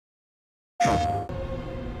Jaffa.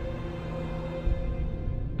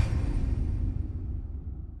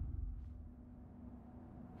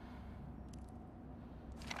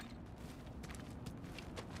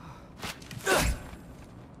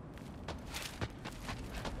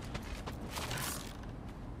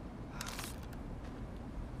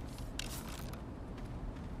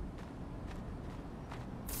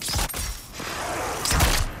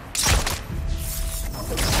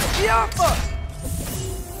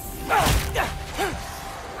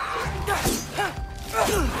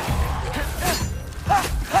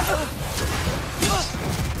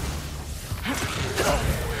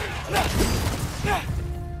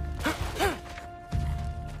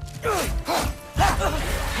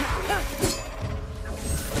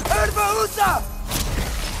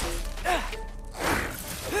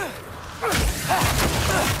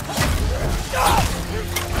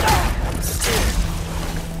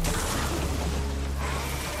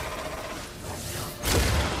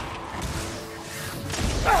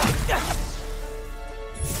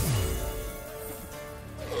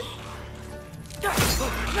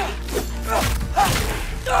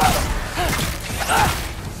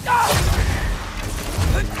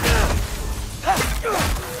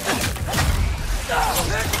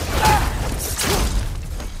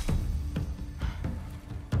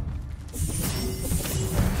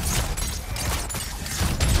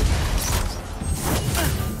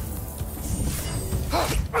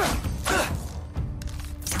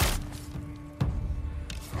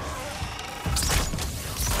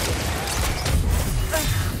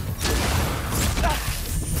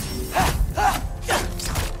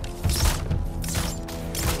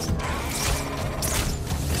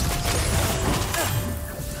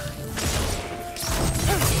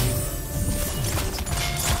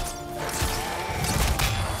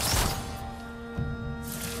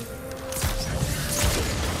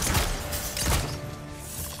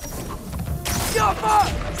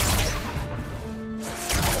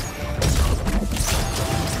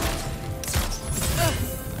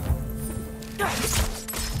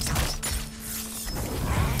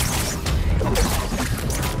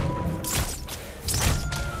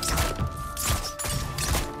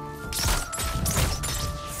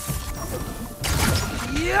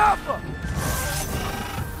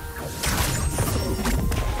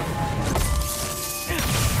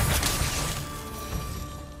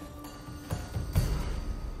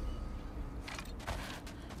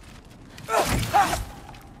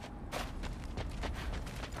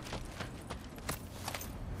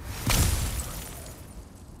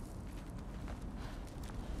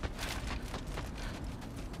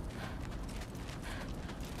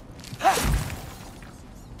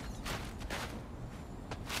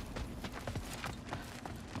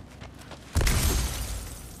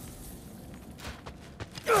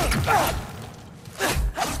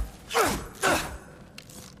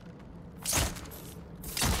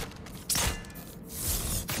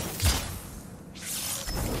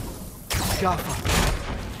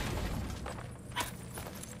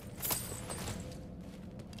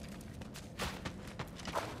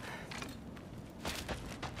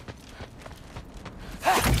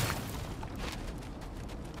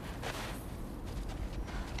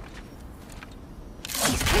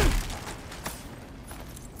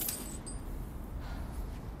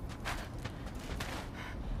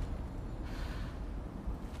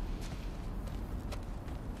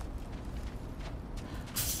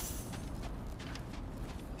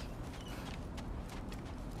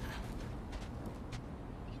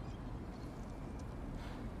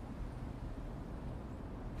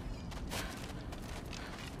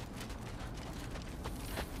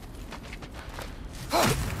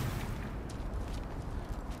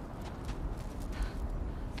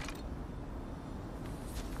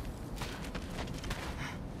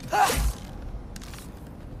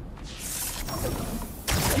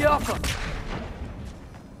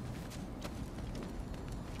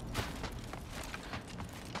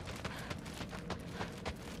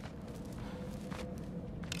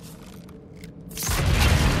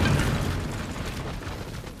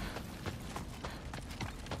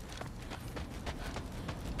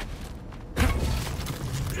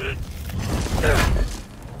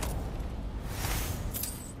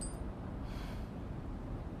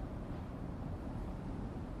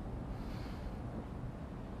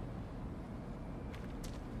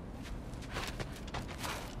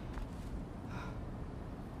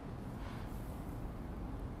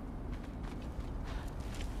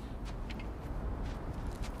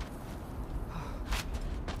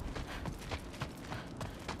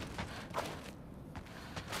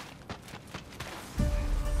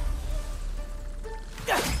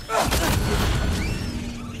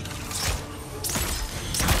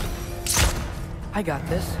 I got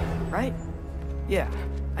this, right? Yeah,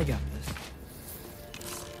 I got this.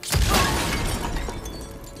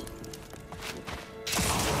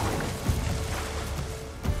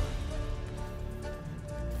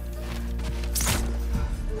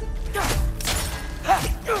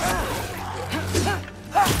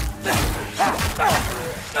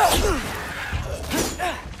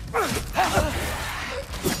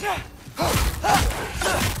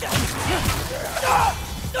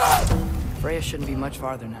 Freya shouldn't be much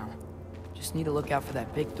farther now. Just need to look out for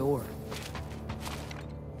that big door.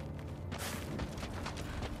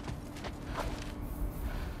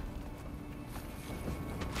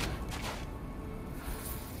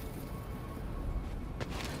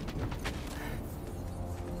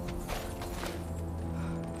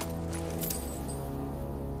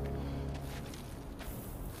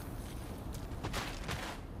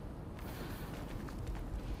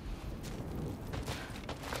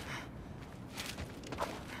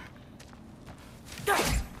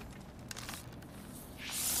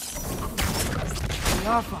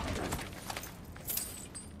 Alpha.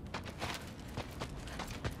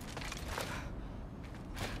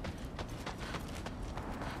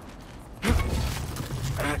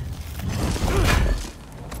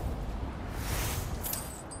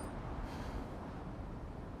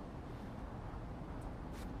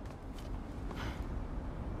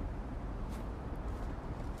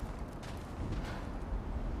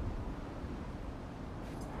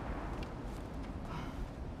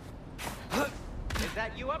 Is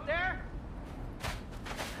that you up there?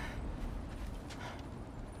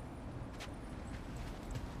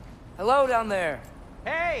 Hello down there.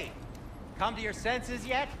 Hey! Come to your senses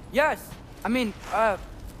yet? Yes. I mean,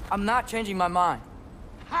 I'm not changing my mind.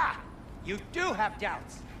 Ha! You do have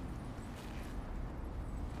doubts.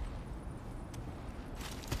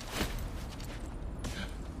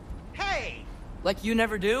 Hey! Like you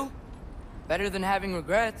never do? Better than having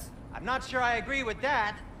regrets. I'm not sure I agree with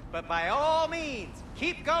that, but by all means,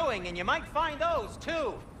 keep going and you might find those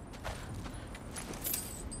too.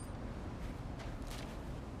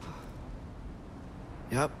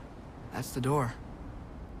 Yep, that's the door.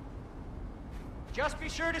 Just be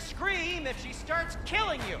sure to scream if she starts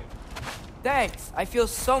killing you. Thanks, I feel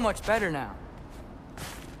so much better now.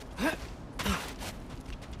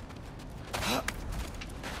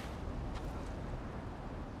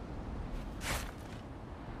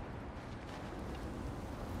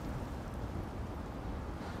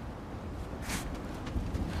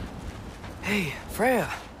 Hey, Freya.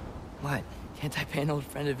 What, can't I pay an old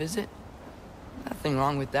friend a visit? Nothing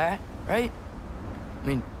wrong with that, right? I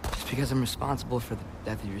mean, just because I'm responsible for the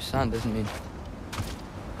death of your son doesn't mean...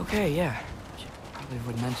 Okay, yeah. Should probably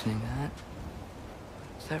avoid mentioning that.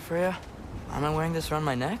 Is that Freya? Why am I wearing this around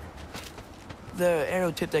my neck? The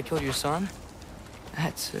arrow tip that killed your son?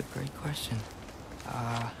 That's a great question.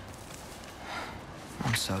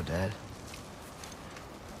 I'm so dead.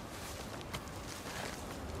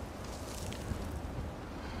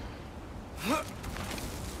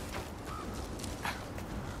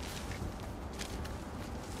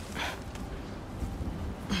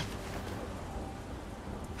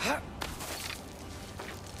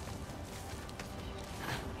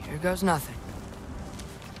 Here goes nothing.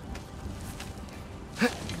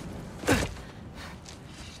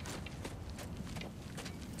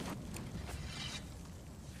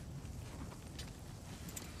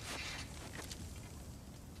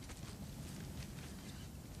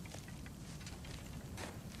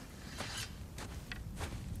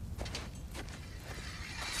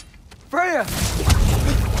 Freya!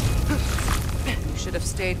 You should have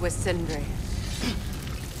stayed with Sindri.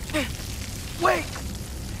 Wait!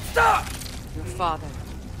 Stop! Your father.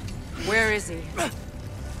 Where is he?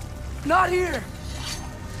 Not here!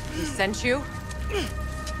 He sent you?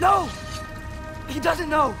 No! He doesn't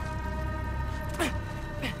know! You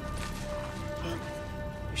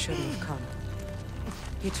shouldn't have come.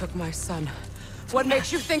 He took my son. What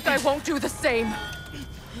makes you think I won't do the same?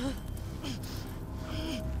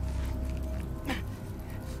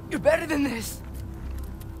 You're better than this!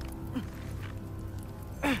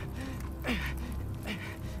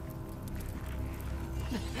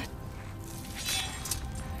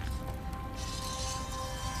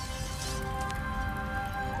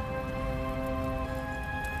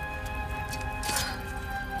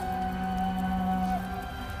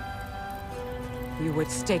 You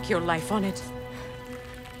would stake your life on it?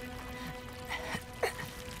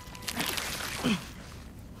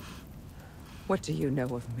 What do you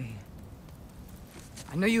know of me?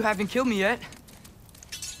 I know you haven't killed me yet.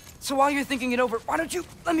 So while you're thinking it over, why don't you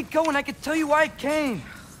let me go and I can tell you why I came?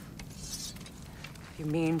 you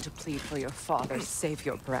mean to plead for your father, save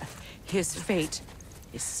your breath. His fate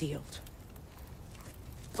is sealed.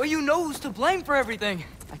 But you know who's to blame for everything!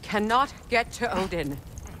 I cannot get to Odin.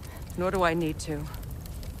 Nor do I need to.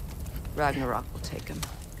 Ragnarok will take him.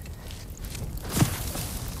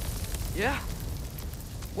 Yeah?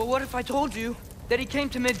 Well, what if I told you that he came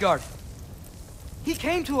to Midgard? He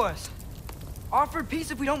came to us! Offered peace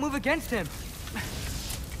if we don't move against him!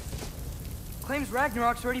 Claims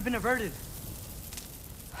Ragnarok's already been averted.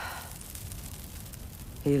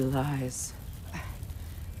 He lies.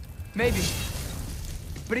 Maybe.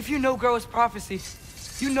 But if you know Groa's prophecy,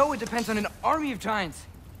 you know it depends on an army of giants.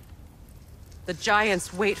 The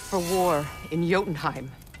giants wait for war in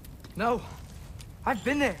Jotunheim. No. I've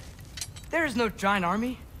been there. There is no giant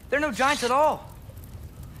army. There are no giants at all.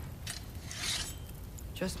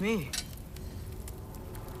 Just me.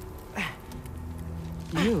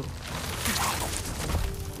 You?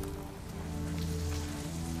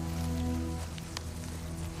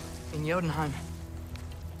 In Jotunheim,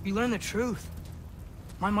 we learn the truth.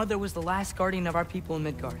 My mother was the last guardian of our people in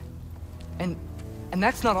Midgard. And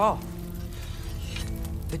that's not all.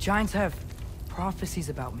 The giants have prophecies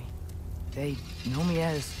about me. They know me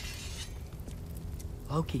as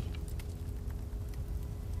Loki.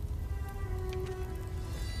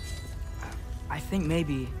 I think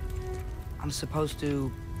maybe I'm supposed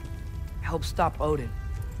to help stop Odin,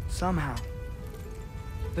 somehow.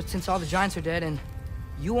 But since all the giants are dead and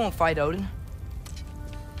you won't fight Odin,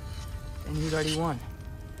 then he's already won.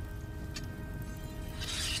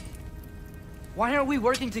 Why aren't we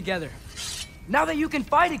working together? Now that you can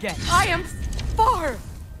fight again! I am far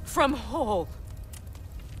from whole.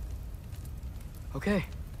 Okay.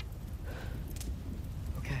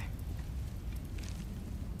 Okay.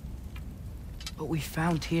 But we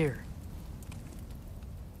found Tyr.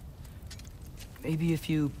 Maybe if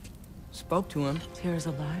you spoke to him... Tyr's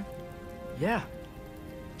alive? Yeah.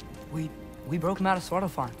 We broke him out of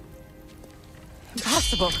Svartalfheim.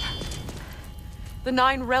 Impossible. The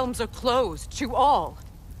 9 realms are closed to all.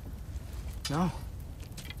 No.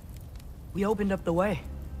 We opened up the way.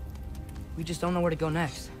 We just don't know where to go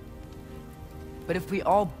next. But if we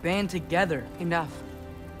all band together... Enough.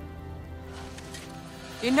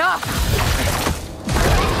 Enough!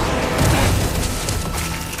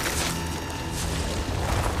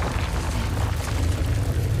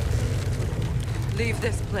 Leave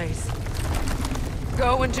this place.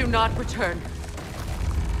 Go and do not return.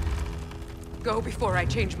 Go before I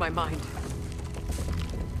change my mind.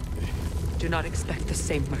 Do not expect the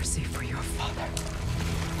same mercy for your father.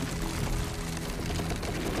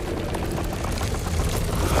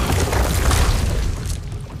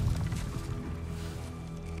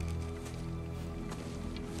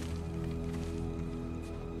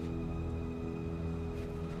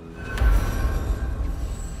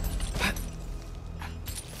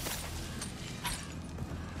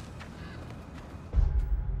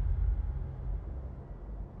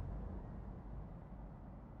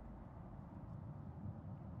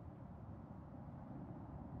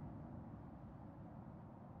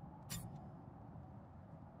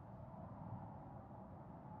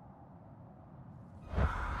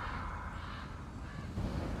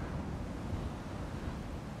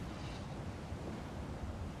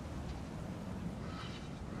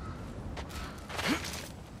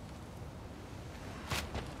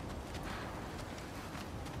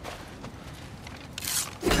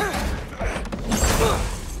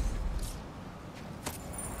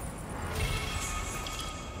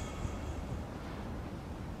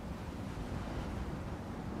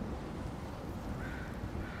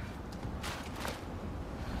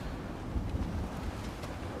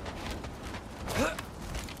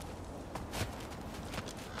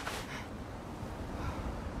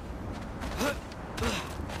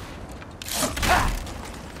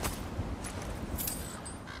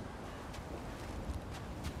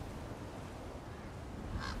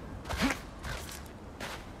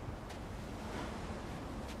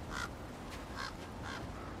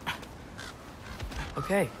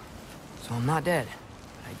 Okay, so I'm not dead,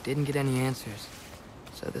 but I didn't get any answers.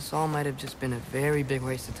 So this all might have just been a very big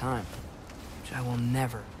waste of time, which I will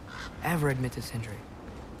never, ever admit to Sindri.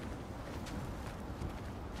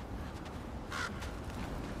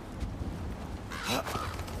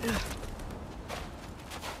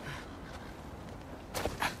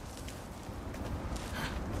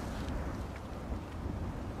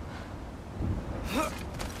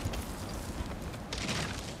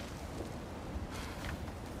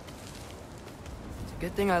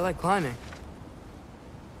 Good thing I like climbing.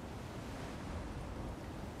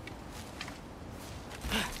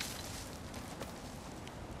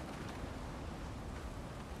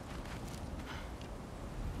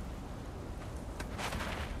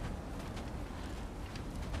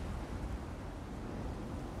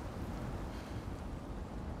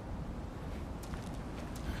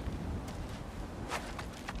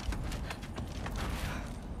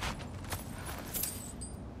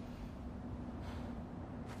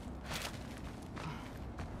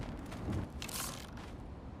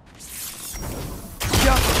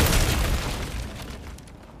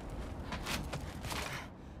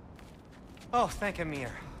 Oh, thank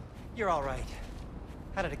Amir. You're all right.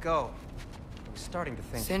 How did it go? I was starting to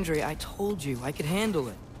think... Sindri, I told you I could handle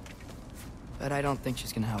it. But I don't think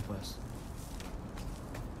she's gonna help us.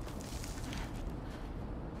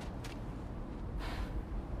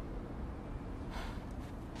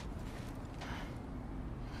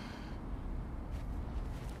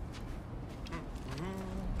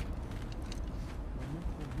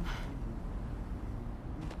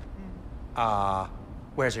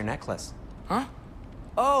 Where's your necklace? Huh?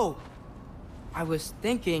 Oh! I was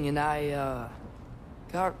thinking and I,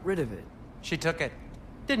 got rid of it. She took it,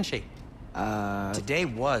 didn't she? Today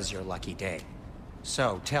was your lucky day.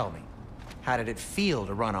 So, tell me, how did it feel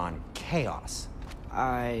to run on chaos?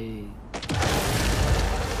 I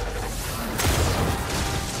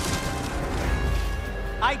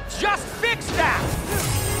just fixed that!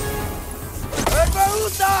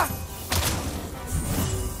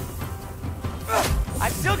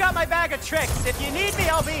 I've still got my bag of tricks. If you need me,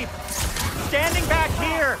 I'll be standing back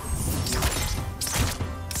here.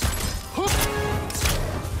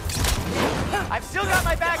 I've still got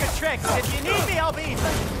my bag of tricks. If you need me, I'll be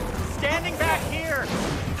standing back here.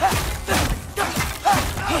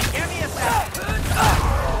 Give me a sec.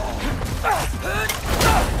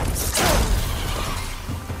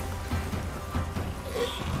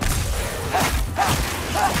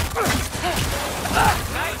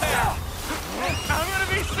 Nightmare! I'm gonna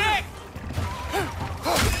be sick!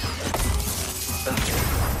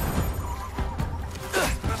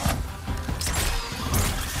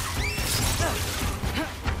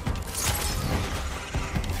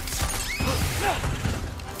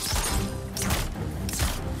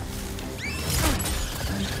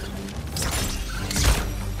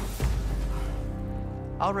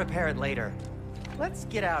 I'll repair it later. Let's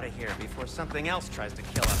get out of here before something else tries to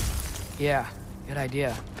kill us. Yeah, good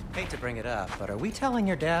idea. Hate to bring it up, but are we telling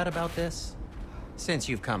your dad about this? Since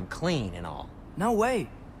you've come clean and all. No way.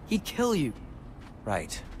 He'd kill you.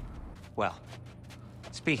 Right. Well,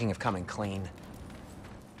 speaking of coming clean,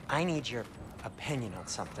 I need your opinion on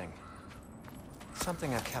something.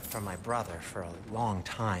 Something I've kept from my brother for a long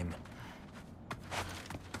time.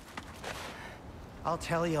 I'll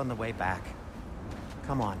tell you on the way back.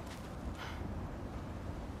 Come on.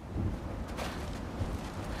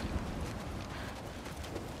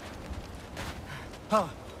 Huh.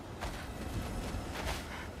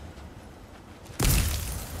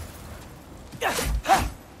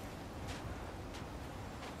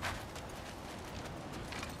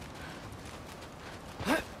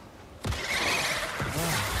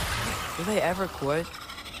 Do they ever quit?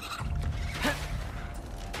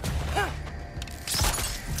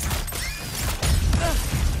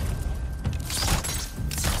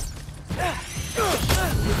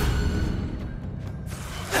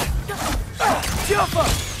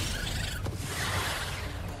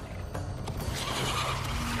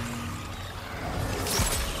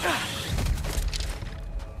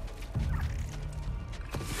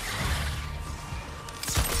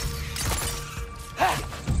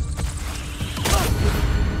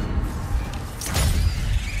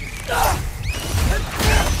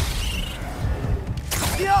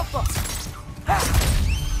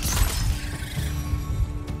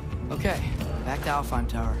 Okay, back to Alfheim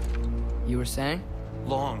Tower. You were saying?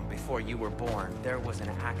 Long before you were born, there was an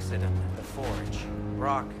accident at the forge.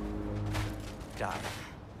 Brock died.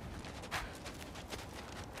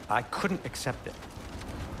 I couldn't accept it.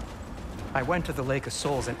 I went to the Lake of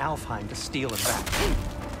Souls in Alfheim to steal him back.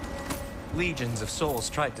 Legions of souls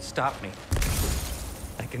tried to stop me.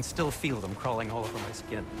 I can still feel them crawling all over my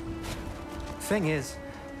skin. Thing is,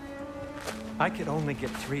 I could only get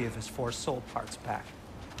 3 of his 4 soul parts back.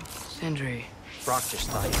 Sindri. Brock just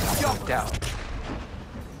thought he got knocked out.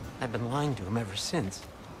 I've been lying to him ever since.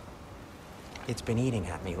 It's been eating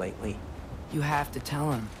at me lately. You have to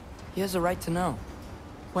tell him. He has a right to know.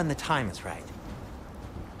 When the time is right.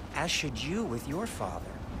 As should you with your father.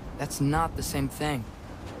 That's not the same thing.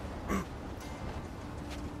 Huh.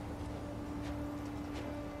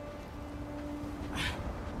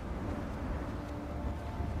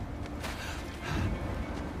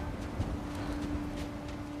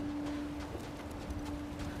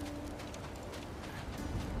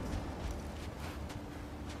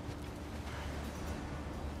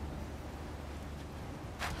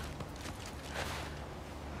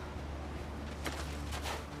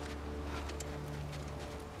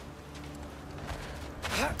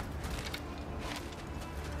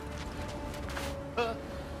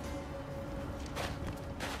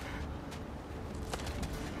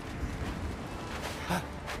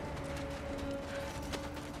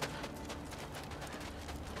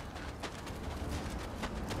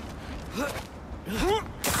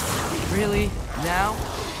 Really? Now?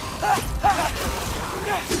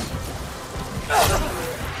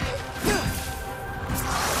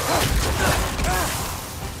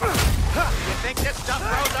 You think this stuff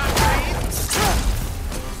grows on trees?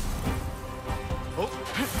 Oh.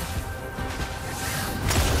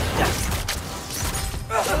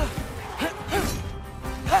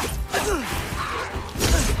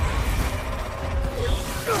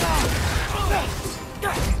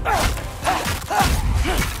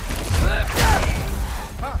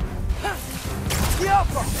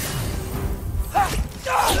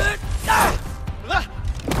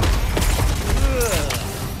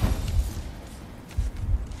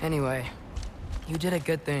 Anyway, you did a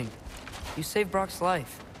good thing. You saved Brock's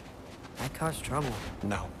life. I caused trouble.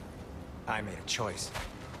 No. I made a choice.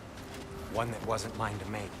 One that wasn't mine to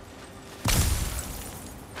make.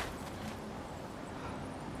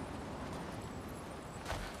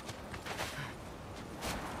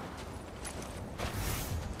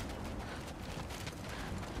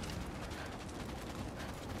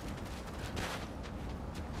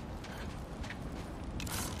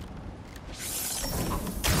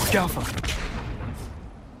 Alpha.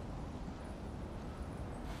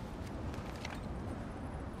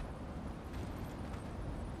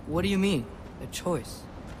 What do you mean? A choice?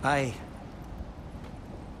 I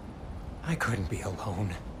couldn't be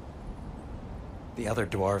alone. The other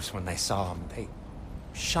dwarves, when they saw him, they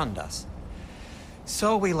shunned us.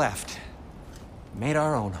 So we left. Made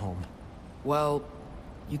our own home. Well,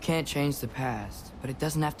 you can't change the past, but it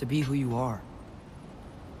doesn't have to be who you are.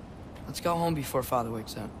 Let's go home before Father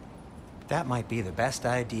wakes up. That might be the best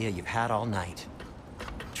idea you've had all night.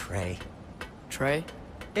 Trey. Trey?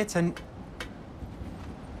 It's an...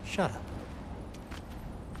 Shut up.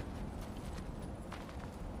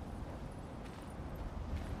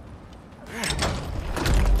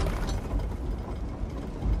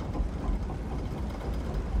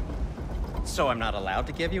 So I'm not allowed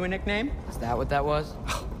to give you a nickname? Is that what that was?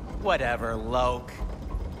 Whatever, Loke.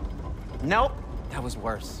 Nope, that was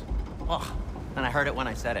worse. Ugh, and I heard it when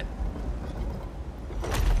I said it.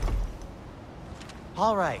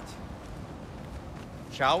 All right.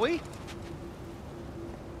 Shall we?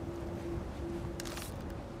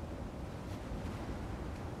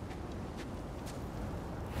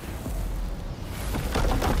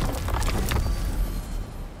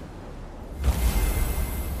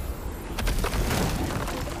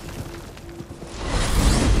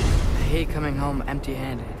 I hate coming home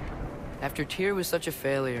empty-handed. After Tyr was such a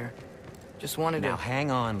failure, just wanted Now to... hang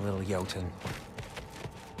on, little Jotun.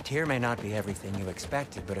 Tyr may not be everything you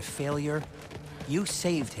expected, but a failure? You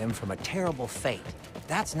saved him from a terrible fate.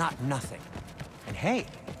 That's not nothing. And hey,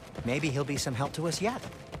 maybe he'll be some help to us yet.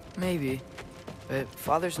 Maybe. But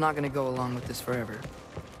Father's not gonna go along with this forever.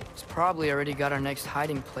 He's probably already got our next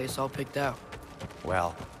hiding place all picked out.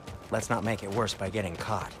 Well, let's not make it worse by getting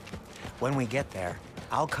caught. When we get there,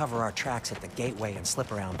 I'll cover our tracks at the gateway and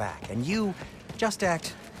slip around back. And you just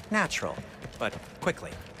act natural, but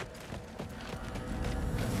quickly.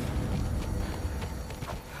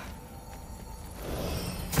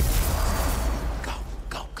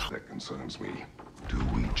 That concerns me. Do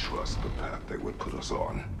we trust the path they would put us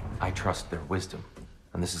on? I trust their wisdom,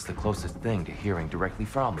 and this is the closest thing to hearing directly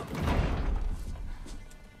from them.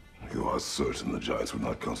 You are certain the Giants would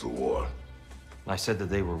not counsel war? I said that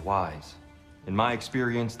they were wise. In my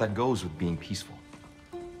experience, that goes with being peaceful.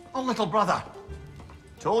 Oh, little brother.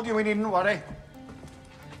 Told you we needn't worry.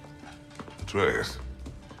 Atreus,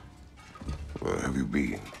 where have you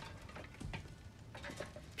been?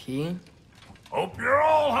 Peeing? Hope you're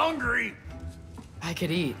all hungry. I could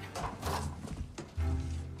eat.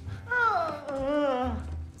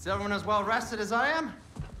 Is everyone as well rested as I am?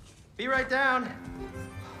 Be right down.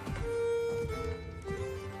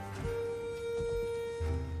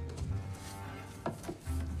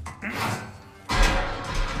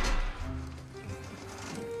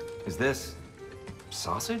 Is this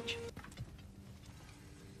sausage?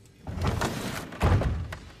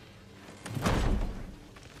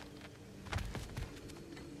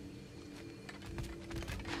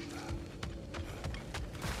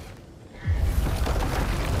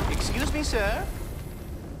 Excuse me, sir.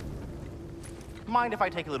 Mind if I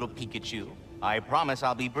take a little peek at you? I promise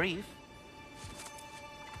I'll be brief.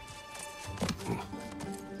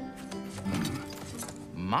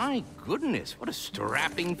 My goodness, what a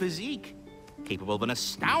strapping physique. Capable of an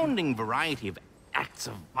astounding variety of acts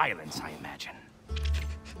of violence, I imagine.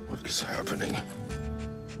 What is happening?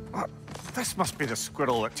 This must be the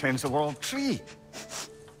squirrel that tends the world tree.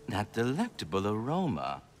 That delectable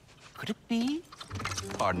aroma. Could it be?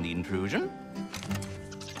 Pardon the intrusion.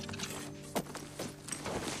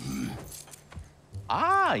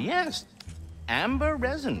 Ah, yes. Amber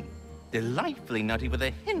resin. Delightfully nutty with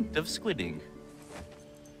a hint of squidding.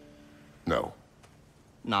 No.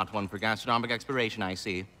 Not one for gastronomic exploration, I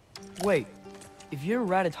see. Wait, if you're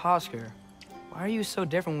Ratatosker, why are you so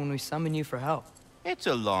different when we summon you for help? It's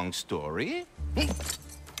a long story.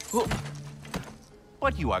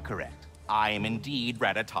 But you are correct. I am indeed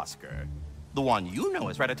Ratatosker. The one you know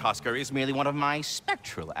as Ratatosker is merely one of my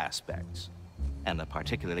spectral aspects. And a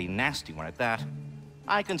particularly nasty one at that.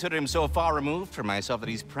 I consider him so far removed from myself that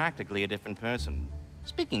he's practically a different person.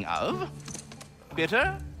 Speaking of...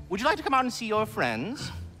 Bitter, would you like to come out and see your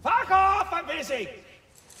friends? Fuck off! I'm busy!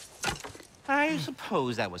 I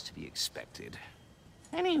suppose that was to be expected.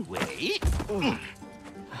 Anyway...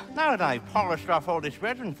 Now that I've polished off all this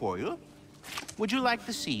resin for you, would you like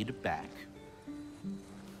the seed back?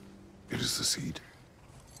 It is the seed.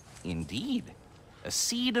 Indeed. A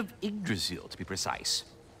seed of Yggdrasil, to be precise.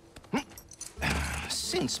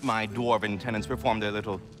 Since my dwarven tenants performed their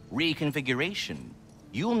little reconfiguration,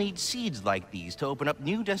 you'll need seeds like these to open up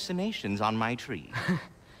new destinations on my tree.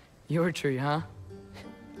 Your tree, huh?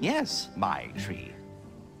 Yes, my tree.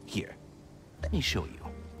 Here, let me show you.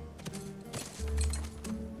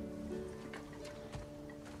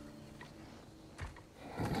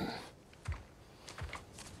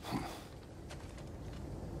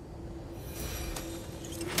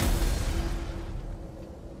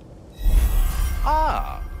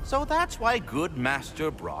 Ah, so that's why good Master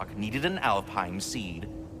Brock needed an Alpine seed.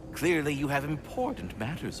 Clearly you have important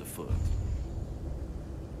matters afoot.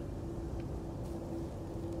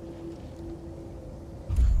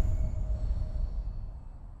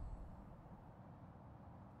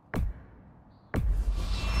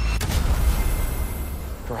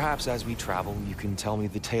 Perhaps as we travel, you can tell me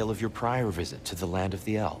the tale of your prior visit to the land of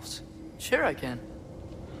the elves. Sure I can.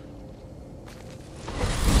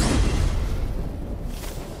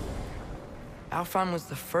 Alfheim was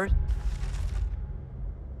the first...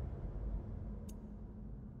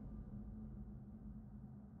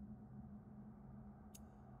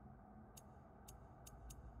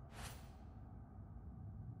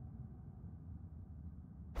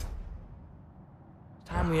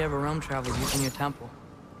 time we ever roam traveled using your temple.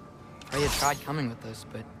 Freya tried coming with us,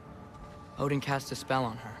 but Odin cast a spell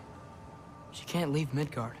on her. She can't leave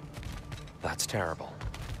Midgard. That's terrible.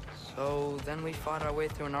 So then we fought our way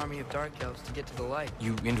through an army of dark elves to get to the light.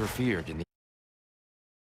 You interfered in the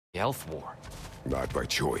Elf War. Not by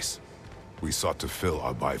choice. We sought to fill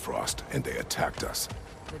our Bifrost, and they attacked us.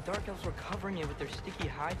 The dark elves were covering it with their sticky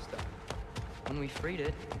hide stuff. When we freed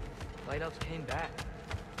it, light elves came back.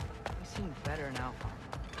 They seemed better in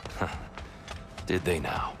Alpha. Did they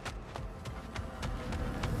now?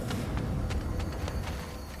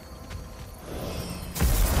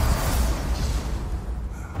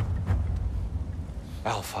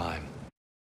 Alfheim.